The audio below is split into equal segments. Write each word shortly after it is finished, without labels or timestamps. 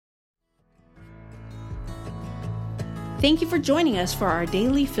Thank you for joining us for our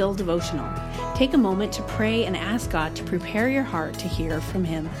Daily Fill devotional. Take a moment to pray and ask God to prepare your heart to hear from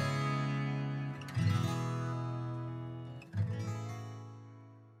Him.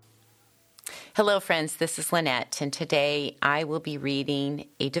 Hello, friends. This is Lynette, and today I will be reading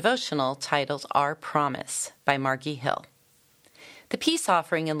a devotional titled Our Promise by Margie Hill. The peace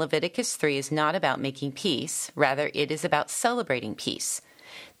offering in Leviticus 3 is not about making peace. Rather, it is about celebrating peace.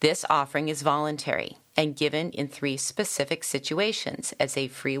 This offering is voluntary and given in 3 specific situations as a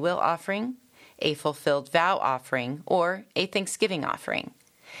free will offering, a fulfilled vow offering, or a thanksgiving offering.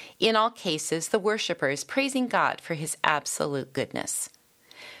 In all cases, the worshiper is praising God for His absolute goodness.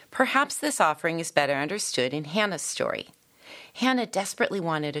 Perhaps this offering is better understood in Hannah's story. Hannah desperately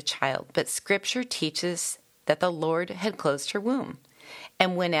wanted a child, but Scripture teaches that the Lord had closed her womb.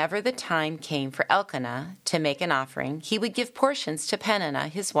 And whenever the time came for Elkanah to make an offering, he would give portions to Peninnah,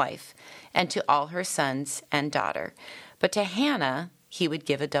 his wife, and to all her sons and daughter. But to Hannah he would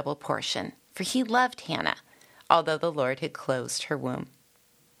give a double portion, for he loved Hannah, although the Lord had closed her womb.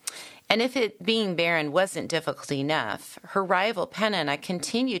 And if it being barren wasn't difficult enough, her rival Peninnah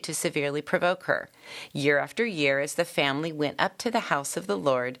continued to severely provoke her. Year after year, as the family went up to the house of the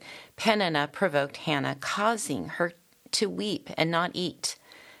Lord, Peninnah provoked Hannah, causing her to weep and not eat.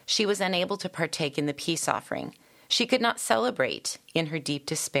 She was unable to partake in the peace offering. She could not celebrate in her deep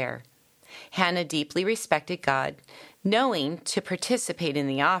despair. Hannah deeply respected God, knowing to participate in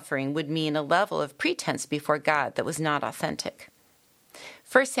the offering would mean a level of pretense before God that was not authentic.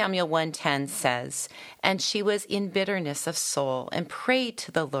 1 Samuel 1:10 says, "And she was in bitterness of soul and prayed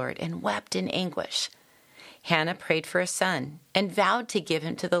to the Lord and wept in anguish." Hannah prayed for a son and vowed to give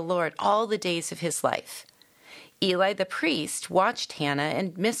him to the Lord all the days of his life. Eli the priest watched Hannah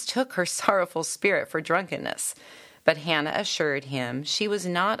and mistook her sorrowful spirit for drunkenness. But Hannah assured him she was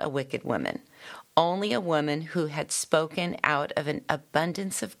not a wicked woman, only a woman who had spoken out of an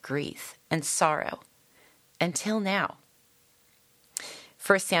abundance of grief and sorrow. Until now.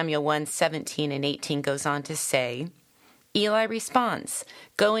 1 Samuel 1:17 and 18 goes on to say, Eli responds,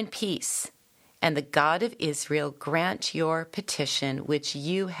 "Go in peace, and the God of Israel grant your petition which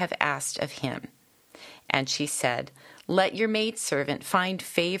you have asked of him." And she said, "Let your maidservant find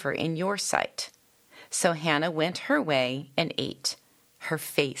favor in your sight." So Hannah went her way and ate. Her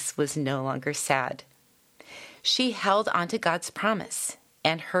face was no longer sad. She held on to God's promise,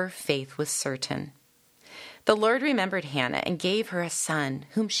 and her faith was certain. The Lord remembered Hannah and gave her a son,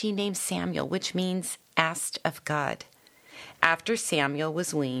 whom she named Samuel, which means asked of God. After Samuel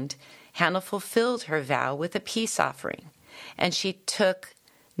was weaned, Hannah fulfilled her vow with a peace offering, and she took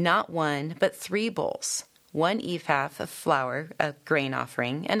not 1, but 3 bowls, 1 ephah of flour, a grain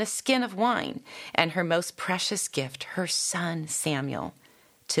offering, and a skin of wine, and her most precious gift, her son Samuel,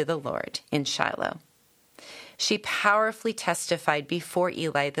 to the Lord in Shiloh. She powerfully testified before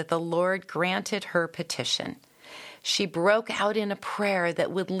Eli that the Lord granted her petition. She broke out in a prayer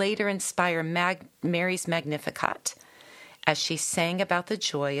that would later inspire Mary's Magnificat, as she sang about the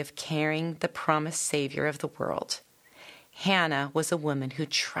joy of carrying the promised Savior of the world. Hannah was a woman who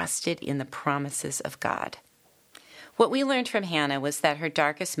trusted in the promises of God. What we learned from Hannah was that her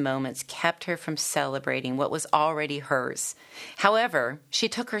darkest moments kept her from celebrating what was already hers. However, she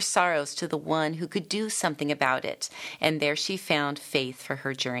took her sorrows to the one who could do something about it, and there she found faith for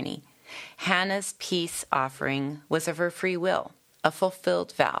her journey. Hannah's peace offering was of her free will, a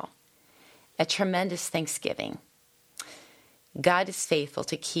fulfilled vow, a tremendous thanksgiving. God is faithful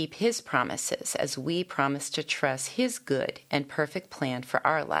to keep His promises as we promise to trust His good and perfect plan for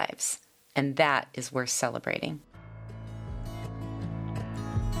our lives, and that is worth celebrating.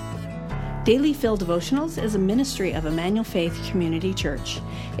 Daily Fill Devotionals is a ministry of Emmanuel Faith Community Church.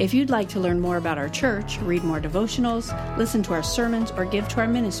 If you'd like to learn more about our church, read more devotionals, listen to our sermons, or give to our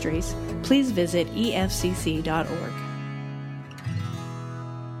ministries, please visit efcc.org.